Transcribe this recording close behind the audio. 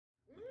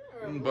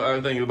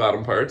I think the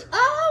bottom part.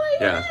 Oh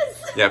my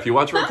goodness! Yeah, if you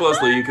watch real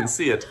closely, you can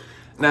see it.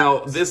 Now,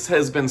 this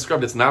has been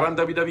scrubbed. It's not on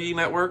WWE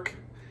Network.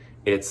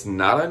 It's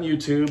not on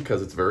YouTube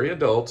because it's very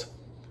adult.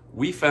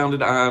 We found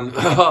it on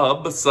the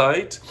Hub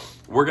site.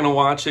 We're gonna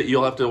watch it.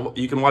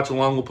 You can watch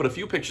along. We'll put a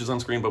few pictures on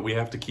screen, but we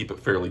have to keep it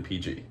fairly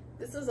PG.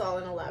 This is all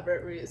an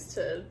elaborate ruse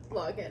to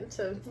log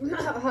into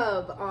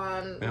Hub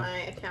on my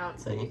account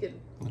so you could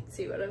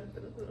see what I've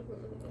been.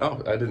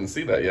 Oh, I didn't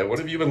see that yet. What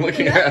have you been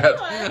looking at?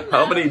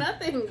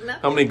 Nothing.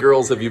 How many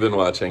girls have you been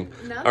watching?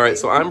 Nothing. All right,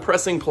 so I'm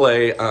pressing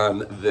play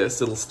on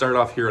this. It'll start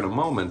off here in a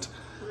moment,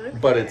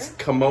 but it's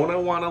Kimona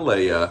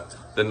Wanalaya,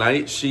 the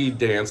night she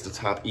danced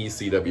atop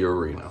ECW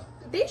Arena.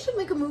 They should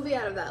make a movie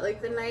out of that,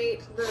 like the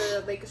night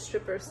the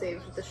stripper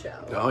saved the show.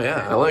 Oh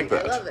yeah, I like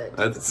that. I love it.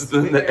 That's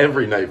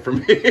every night for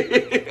me.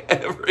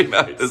 Every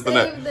night is the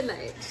night. Save the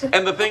night.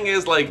 And the thing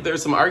is, like,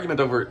 there's some argument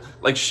over,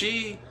 like,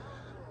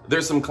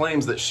 there's some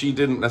claims that she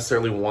didn't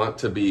necessarily want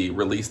to be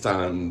released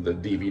on the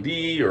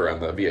DVD or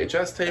on the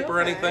VHS tape or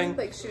anything.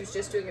 Like she was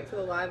just doing it for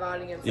the live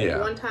audience, like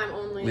one time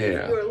only. Yeah.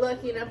 If you were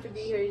lucky enough to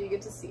be here, you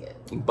get to see it.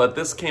 But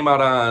this came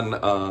out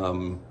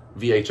on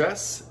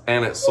VHS,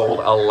 and it sold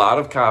a lot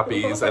of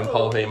copies, and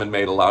Paul Heyman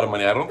made a lot of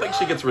money. I don't think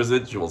she gets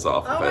residuals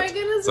off of it. Oh my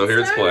goodness, so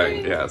here's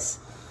starting. playing, yes.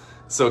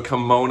 So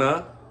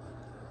Kimona,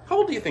 how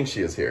old do you think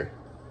she is here?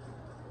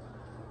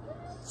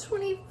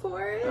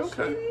 24-ish,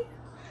 okay. maybe?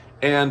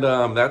 And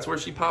that's where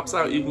she pops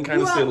out. You can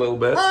kind of see a little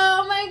bit.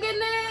 Oh my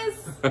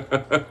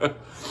goodness!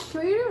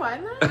 Can we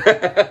rewind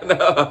that?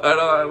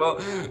 No,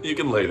 well, you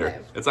can later.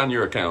 Okay. It's on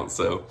your account,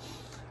 so.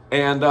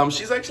 And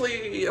she's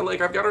actually,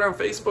 like, I've got her on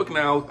Facebook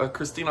now,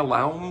 Christina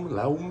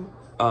Laum.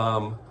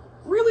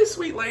 Really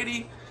sweet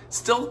lady.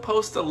 Still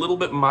posts a little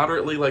bit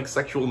moderately, like,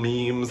 sexual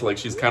memes. Like,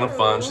 she's kind of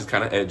fun. She's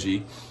kind of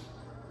edgy.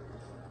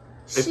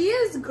 She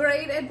is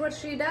great at what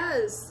she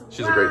does.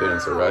 She's a great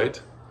dancer, right?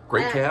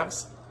 Great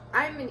calves.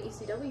 I'm an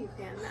ECW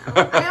fan now.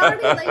 I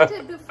already liked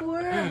it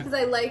before because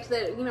I liked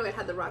that, you know, it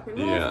had the rock and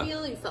roll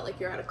feel. You felt like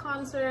you're at a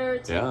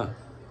concert. Yeah.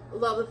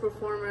 Love the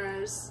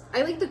performers.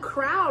 I like the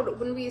crowd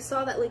when we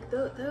saw that, like,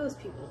 those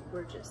people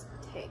were just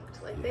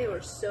tanked. Like, they were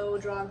so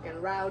drunk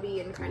and rowdy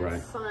and kind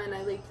of fun.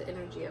 I like the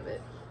energy of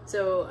it.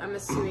 So I'm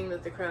assuming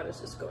that the crowd is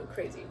just going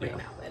crazy right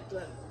now.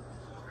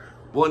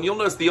 Well, and you'll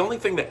notice the only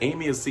thing that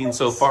Amy has seen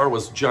so far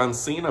was John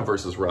Cena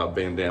versus Rob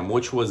Van Dam,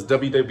 which was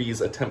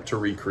WWE's attempt to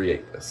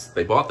recreate this.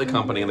 They bought the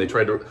company and they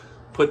tried to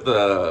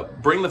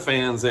bring the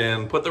fans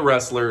in, put the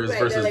wrestlers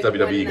versus like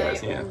WWE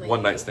guys. Yeah,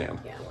 one night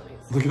stand. Yeah,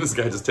 look at this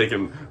guy just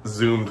taking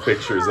zoomed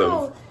pictures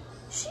of.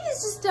 She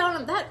is just down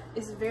on that.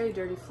 Is a very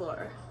dirty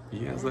floor.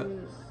 Yeah, is that?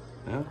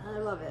 Yeah. I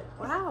love it.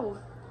 Wow.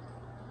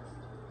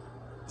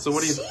 So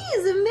what do you? She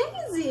is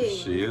amazing.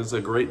 She is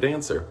a great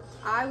dancer.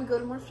 I would go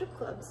to more strip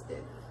clubs if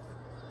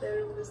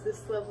there was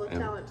this level of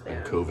talent there.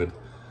 And COVID.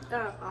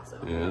 Oh,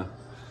 awesome. Yeah.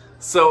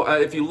 So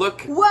if you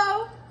look.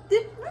 Whoa.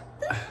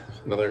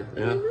 Another.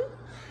 Yeah.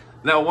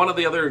 Now, one of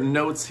the other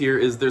notes here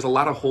is there's a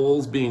lot of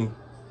holes being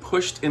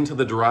pushed into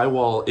the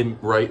drywall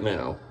right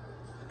now.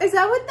 Is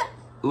that what that?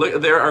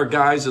 Look, there are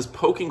guys just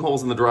poking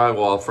holes in the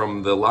drywall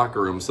from the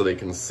locker room so they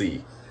can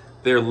see.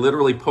 They're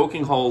literally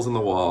poking holes in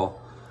the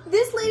wall.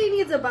 This lady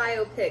needs a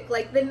biopic.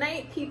 Like the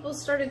night people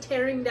started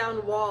tearing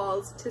down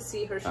walls to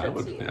see her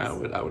striptease.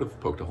 I would have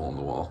poked a hole in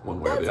the wall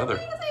one way or the other.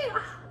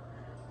 Amazing.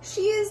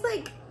 She is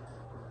like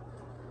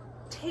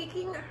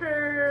taking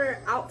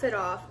her outfit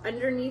off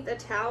underneath a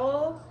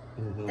towel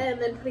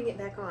and then putting it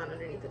back on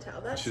underneath the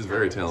towel. She's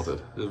very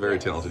talented. She's a very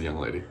talented young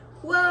lady.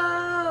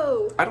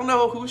 Whoa! I don't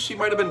know who she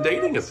might have been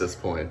dating at this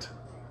point.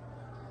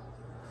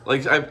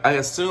 Like, I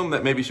assume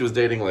that maybe she was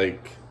dating,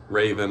 like,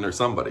 Raven or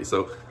somebody.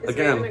 So,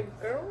 again, Raven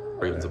a girl?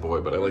 Raven's a boy,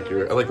 but I like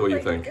the way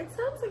you think. It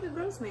sounds like a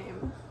girl's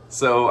name.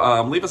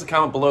 So, leave us a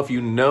comment below if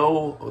you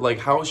know, like,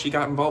 how she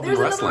got involved in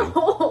wrestling.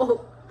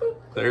 Hole.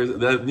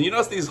 You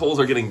notice these holes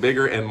are getting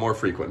bigger and more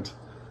frequent.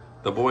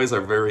 The boys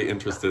are very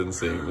interested in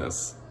seeing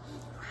this.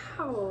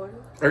 Wow.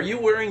 Are you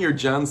wearing your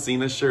John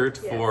Cena shirt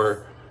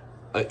for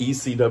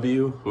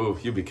ECW? Ooh,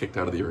 you'd be kicked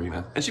out of the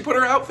arena. And she put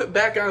her outfit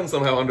back on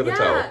somehow under the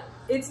towel.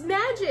 It's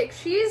magic.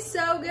 She is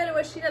so good at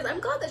what she does. I'm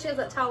glad that she has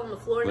that towel on the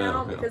floor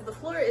now because the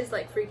floor is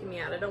like freaking me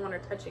out. I don't want her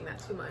touching that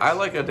too much. I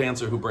like a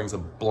dancer who brings a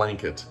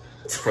blanket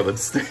for the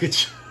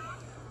stage.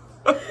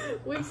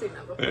 We've seen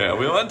that before. Yeah,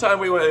 one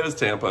time it was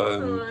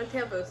Tampa. And,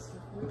 Tampa's,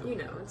 you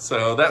know.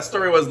 So that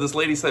story was this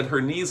lady said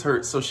her knees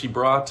hurt, so she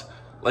brought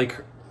like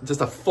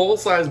just a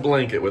full-size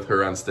blanket with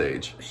her on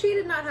stage. She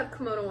did not have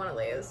Kimona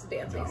Wanalaya's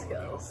dancing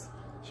skills.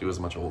 No. She was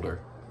much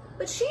older.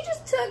 But she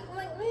just took,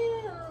 like,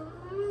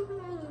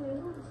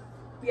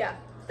 yeah,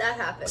 that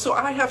happened. So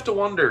I have to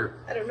wonder.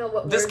 I don't know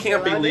what this words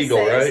can't be you're allowed legal,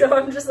 to say, right? So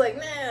I'm just like,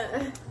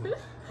 nah.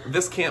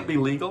 This can't be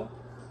legal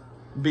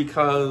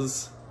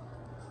because.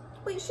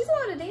 Wait, she's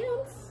allowed to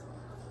dance.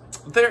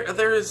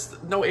 There is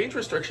no age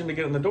restriction to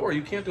get in the door.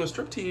 You can't do a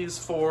striptease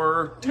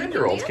for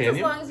 10-year-olds, can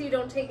you? As long as you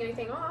don't take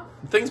anything off.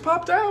 Things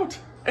popped out,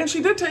 and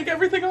she did take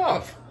everything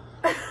off.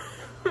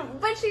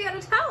 But she had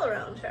a towel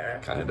around her.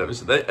 Kind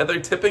of. Are they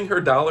tipping her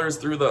dollars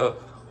through the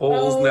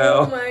holes oh, now.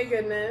 Oh my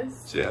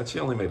goodness. Yeah, she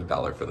only made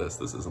 $1 for this.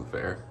 This isn't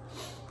fair.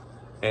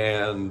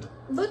 And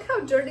look how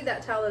dirty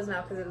that towel is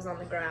now because it was on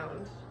the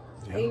ground.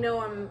 yeah. You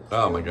know I'm.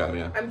 Oh my God,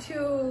 yeah. I'm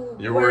too.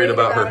 You're worried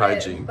about her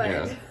hygiene, but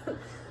yeah.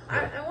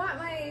 I want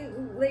my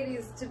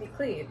ladies to be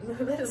clean.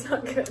 That is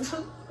not good.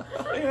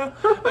 Yeah,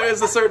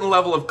 there's a certain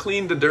level of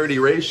clean to dirty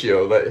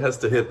ratio that has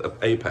to hit the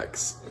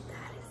apex.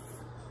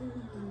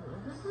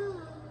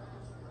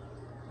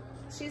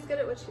 She's good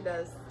at what she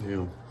does.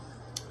 Yeah.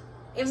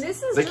 And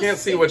this is. They can't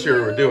see what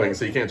you're doing,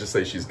 so you can't just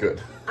say she's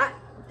good.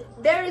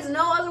 There is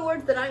no other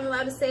words that I'm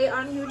allowed to say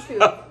on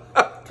YouTube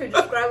to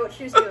describe what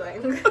she's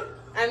doing.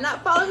 I'm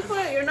not falling for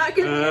it. You're not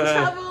getting me in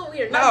trouble.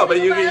 We are not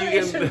getting a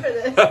violation for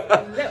this.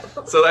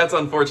 No. So that's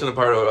unfortunate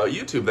part about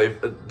YouTube.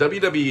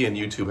 WWE and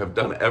YouTube have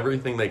done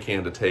everything they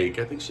can to take.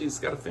 I think she's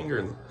got a finger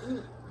in.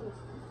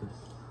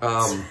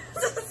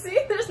 See,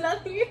 there's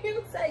nothing you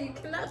can say. You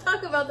cannot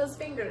talk about those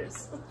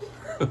fingers.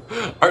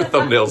 Our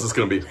thumbnails is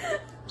going to be.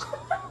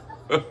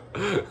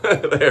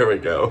 There we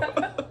go.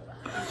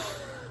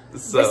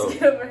 So this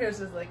kid over here is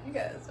just like, you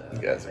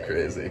guys are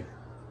crazy.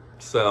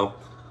 So.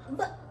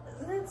 But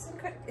that's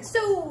incredible.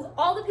 So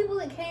all the people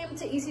that came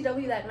to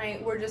ECW that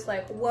night were just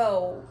like,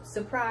 whoa,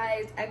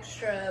 surprise,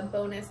 extra,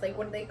 bonus. Like,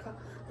 what do they call?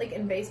 Like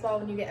in baseball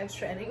when you get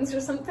extra innings or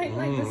something.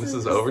 Like this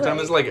is overtime.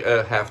 This is like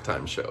a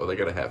halftime show. They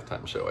got a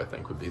halftime show, I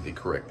think would be the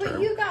correct term.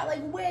 But you got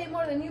like way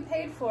more than you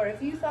paid for.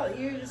 If you thought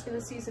you were just gonna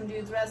see some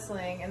dudes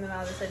wrestling and then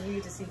all of a sudden you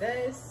get to see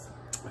this.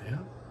 Yeah.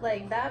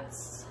 Like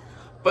that's.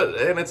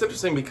 And it's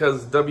interesting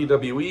because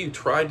WWE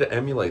tried to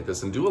emulate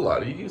this and do a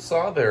lot. You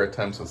saw their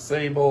attempts with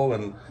Sable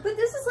and. But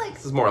this is like.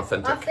 This is more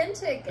authentic.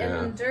 Authentic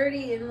and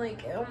dirty and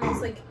like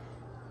almost like.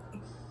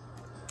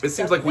 It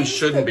seems like we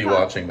shouldn't be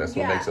watching this.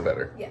 What makes it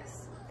better? Yes.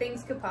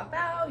 Things could pop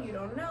out, you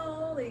don't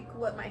know, like,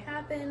 what might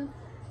happen.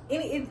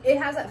 It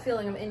has that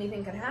feeling of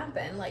anything could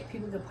happen. Like,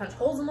 people could punch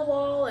holes in the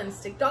wall and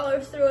stick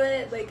dollars through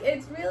it. Like,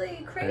 it's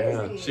really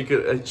crazy. Yeah, she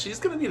could. She's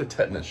going to need a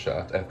tetanus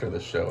shot after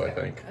this show, I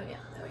think. Oh, yeah.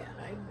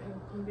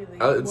 I'm really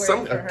worried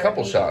for her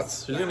couple knees.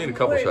 shots. She's going to need a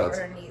couple shots.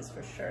 For her knees,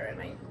 for sure.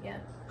 And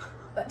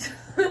but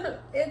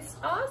it's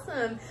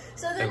awesome.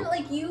 So then,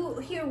 like, you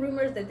hear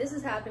rumors that this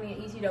is happening at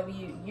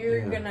ECW.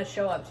 You're going to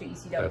show up to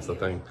ECW. That's the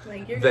thing.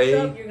 Like, you're going to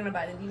show up, you're going to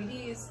buy the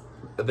DVDs.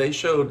 They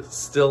showed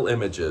still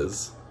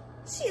images.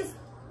 She is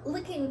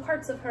licking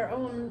parts of her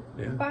own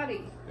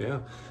body. Yeah,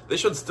 they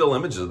showed still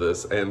images of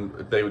this, and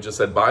they would just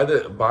said buy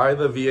the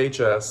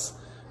VHS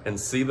and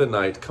see the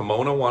night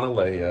Kimona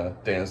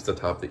Wanalaya danced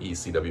atop the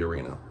ECW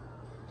Arena.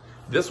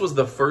 This was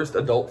the first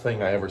adult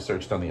thing I ever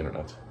searched on the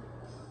internet.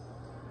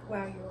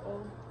 Wow, you were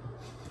old.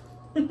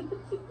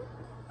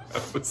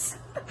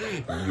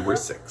 You were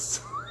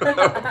 6,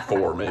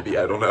 4 maybe,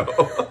 I don't know.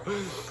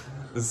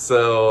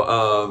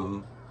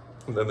 So.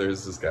 And then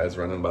there's this guy's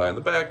running by in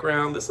the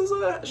background.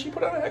 She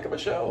put on a heck of a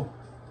show.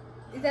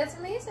 That's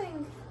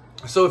amazing.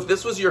 So if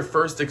this was your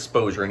first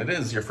exposure, and it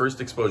is your first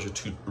exposure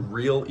to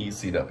real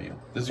ECW,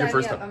 this is your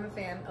first time. I'm a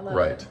fan. I love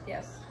it.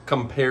 Yes.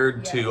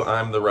 Compared to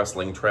I'm the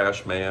wrestling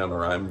trash man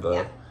or I'm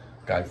the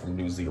guy from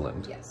New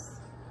Zealand. Yes.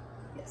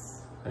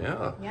 Yes.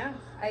 Yeah. Yeah.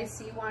 I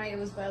see why it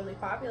was wildly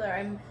popular.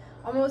 I'm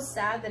almost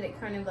sad that it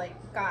kind of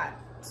like got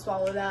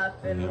swallowed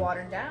up and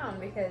watered down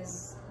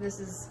because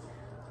this is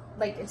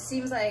like, it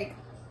seems like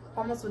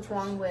almost what's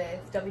wrong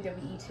with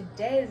WWE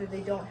today is that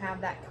they don't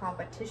have that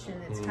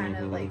competition. It's kind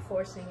of like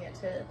forcing it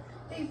to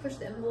maybe push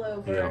the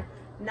envelope or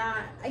not.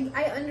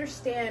 I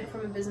understand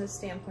from a business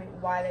standpoint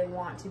why they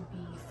want to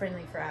be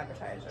friendly for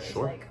advertisers.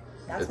 Sure. Like,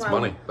 that's it's why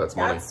money. That's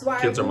money.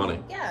 Why Kids are money.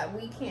 Yeah,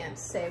 we can't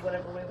say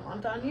whatever we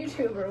want on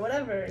YouTube or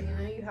whatever. You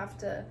know, you have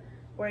to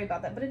worry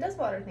about that. But it does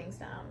water things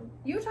down.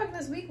 You were talking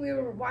this week, we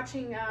were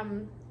watching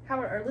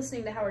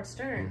listening to Howard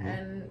Stern,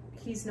 and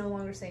he's no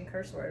longer saying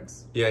curse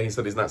words. Yeah, he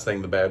said he's not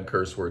saying the bad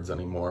curse words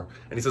anymore.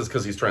 And he says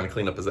because he's trying to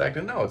clean up his act.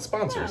 And no, it's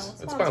sponsors.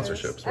 It's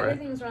sponsorships, right?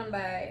 Everything's run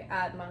by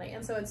ad money.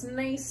 And so it's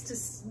nice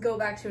to go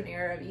back to an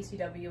era of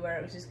ECW where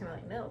it was just kind of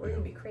like, no, we're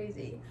going to be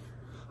crazy.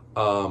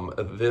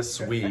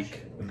 This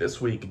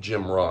week,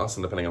 Jim Ross,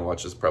 and depending on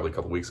watch this probably a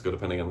couple weeks ago,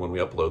 depending on when we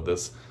upload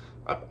this,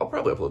 I'll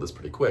probably upload this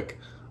pretty quick.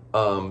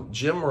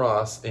 Jim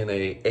Ross in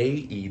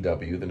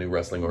AEW, the new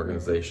wrestling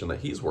organization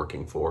that he's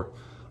working for,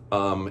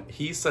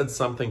 he said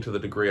something to the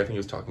degree, I think he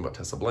was talking about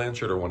Tessa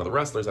Blanchard or one of the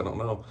wrestlers, I don't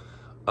know.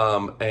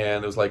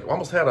 And it was like,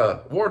 almost had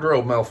a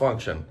wardrobe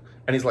malfunction.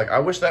 And he's like, I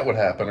wish that would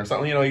happen or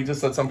something. You know, he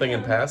just said something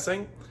in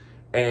passing.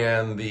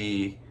 And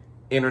the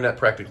internet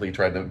practically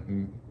tried to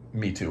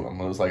Me Too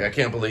him. It was like, I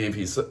can't believe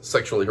he's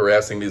sexually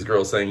harassing these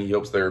girls, saying he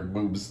hopes their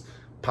boobs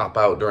pop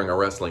out during a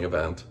wrestling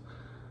event.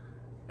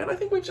 And I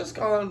think we've just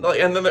gone, like,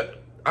 and then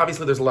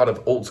obviously there's a lot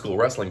of old school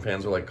wrestling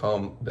fans who are like,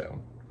 calm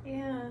down.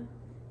 Yeah.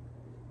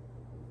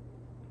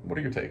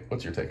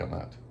 What's your take on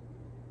that?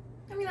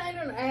 I mean, I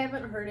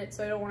haven't heard it,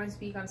 so I don't want to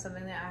speak on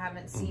something that I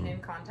haven't seen in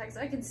context.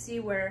 I could see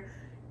where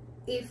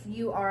if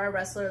you are a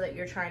wrestler that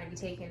you're trying to be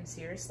taken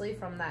seriously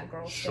from that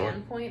girl's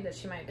standpoint, that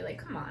she might be like,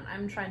 come on,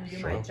 I'm trying to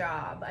do my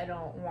job. I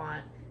don't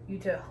want you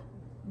to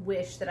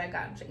wish that I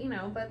got, you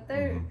know, but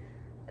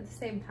at the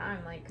same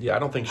time, like, yeah, I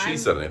don't think she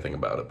said anything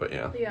about it, but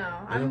yeah.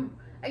 Yeah,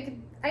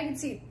 I could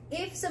see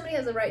if somebody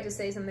has a right to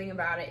say something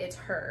about it, it's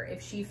her.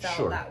 If she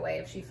felt that way,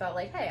 if she felt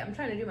like, hey, I'm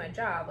trying to do my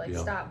job, like,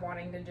 stop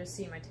wanting to just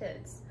see my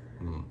tits.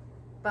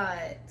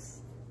 But,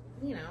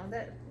 you know,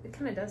 that it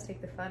kind of does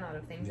take the fun out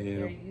of things if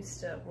you're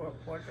used to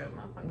wardrobe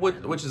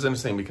malfunction. Which is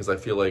interesting because I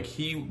feel like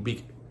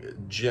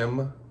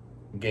Jim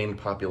gained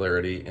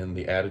popularity in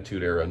the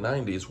Attitude Era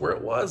 90s, where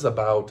it was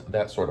about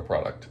that sort of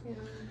product.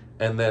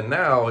 And then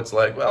now it's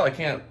like, well, I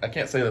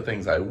can't say the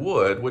things I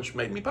would, which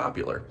made me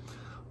popular.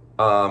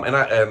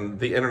 And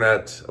the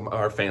internet,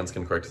 our fans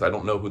can correct us. I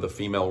don't know who the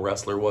female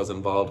wrestler was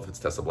involved. If it's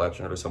Tessa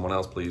Blanchard or someone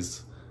else,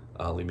 please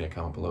leave me a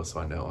comment below so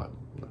I know.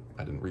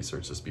 I didn't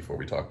research this before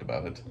we talked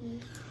about it.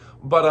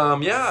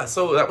 But yeah,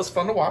 so that was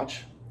fun to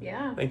watch.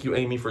 Yeah. Thank you,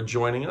 Amy, for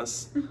joining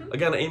us.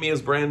 Again, Amy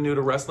is brand new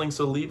to wrestling,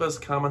 so leave us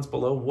comments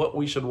below what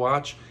we should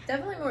watch.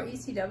 Definitely more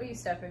ECW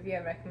stuff if you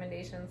have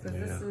recommendations.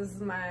 This is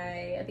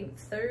my, I think,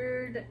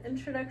 3rd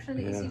introduction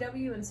to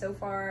ECW, and so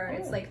far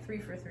it's like 3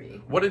 for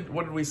 3. What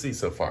did we see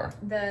so far?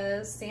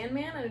 The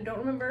Sandman, and I don't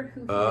remember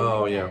who.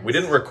 Oh yeah, we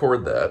didn't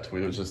record that. We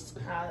was just.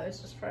 Oh, that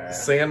was just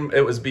for.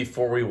 It was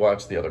before we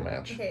watched the other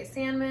match. Okay,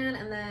 Sandman,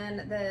 and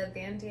then the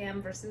Van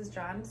Dam versus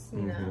John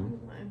Cena.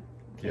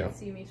 Can't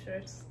see me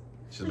shirts.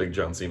 She's a big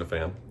John Cena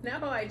fan.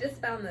 No, I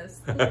just found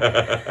this. And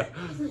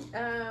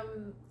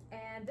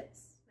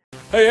this.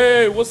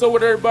 Hey, what's up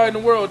with everybody in the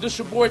world? This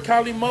your boy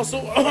Kylie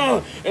Muscle.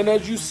 And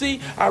as you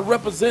see, I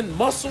represent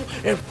muscle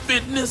and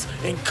fitness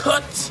and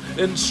cuts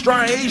and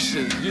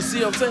striations. You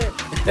see what I'm saying?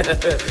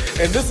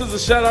 And this is a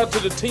shout out to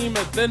the team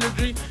at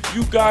Energy.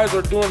 You guys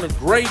are doing a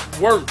great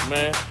work,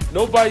 man.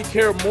 Nobody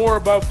cares more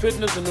about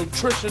fitness and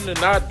nutrition than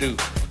I do.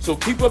 So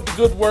keep up the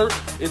good work.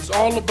 It's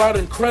all about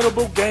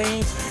incredible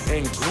gains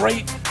and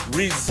great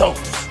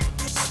results.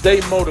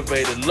 Stay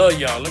motivated. Love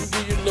y'all. Let me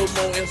give you a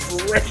little more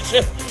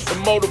inspiration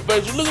and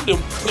motivation. Look at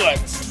them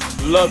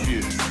cuts. Love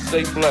you.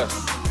 Stay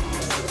blessed.